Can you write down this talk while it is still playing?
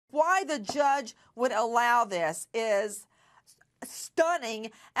why the judge would allow this is stunning.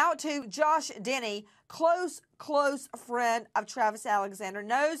 Out to Josh Denny, close friend of Travis Alexander,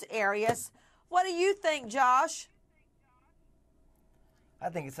 knows Arias. What do you think, Josh? I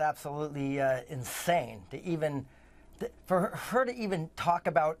think it's absolutely insane to even, for her to even talk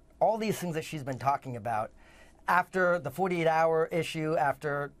about all these things that she's been talking about after the 48-hour issue,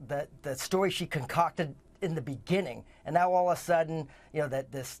 after the story she concocted in the beginning, and now all of a sudden, you know,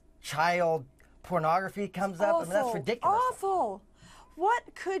 that this child pornography comes up. I mean, that's ridiculous. Awful.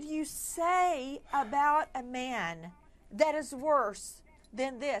 What could you say about a man that is worse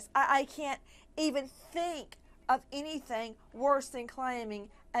than this? I can't even think of anything worse than claiming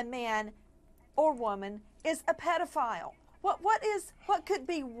a man or woman is a pedophile. What could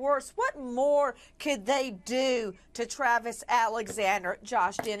be worse? What more could they do to Travis Alexander,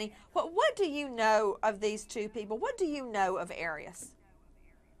 Josh Denny? What do you know of these two people? What do you know of Arias?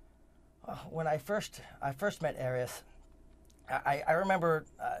 When I first met Arias, I remember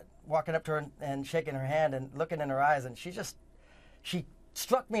walking up to her and shaking her hand and looking in her eyes, and she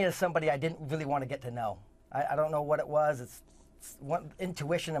struck me as somebody I didn't really want to get to know. I don't know what it was. It's one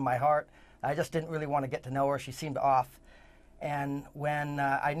intuition in my heart. I just didn't really want to get to know her. She seemed off. And when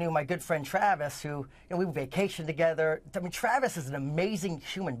I knew my good friend Travis, who, you know, we vacationed together. I mean, Travis is an amazing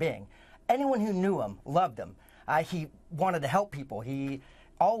human being. Anyone who knew him loved him. He wanted to help people. He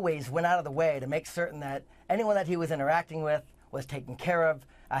always went out of the way to make certain that anyone that he was interacting with was taken care of.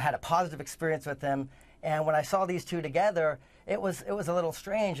 I had a positive experience with him. And when I saw these two together, it was a little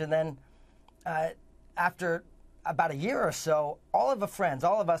strange. And then after about a year or so, all of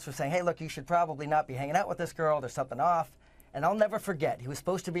us were saying, hey, look, you should probably not be hanging out with this girl. There's something off. And I'll never forget, he was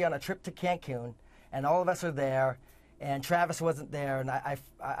supposed to be on a trip to Cancun, and all of us are there, and Travis wasn't there, and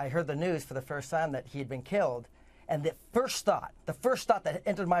I heard the news for the first time that he had been killed. And the first thought that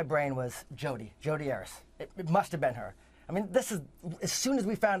entered my brain was Jodi Arias. It must have been her. I mean, this is as soon as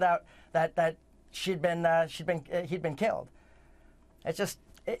we found out that he'd been killed. It's just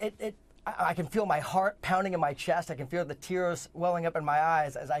I can feel my heart pounding in my chest. I can feel the tears welling up in my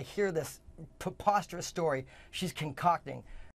eyes as I hear this preposterous story she's concocting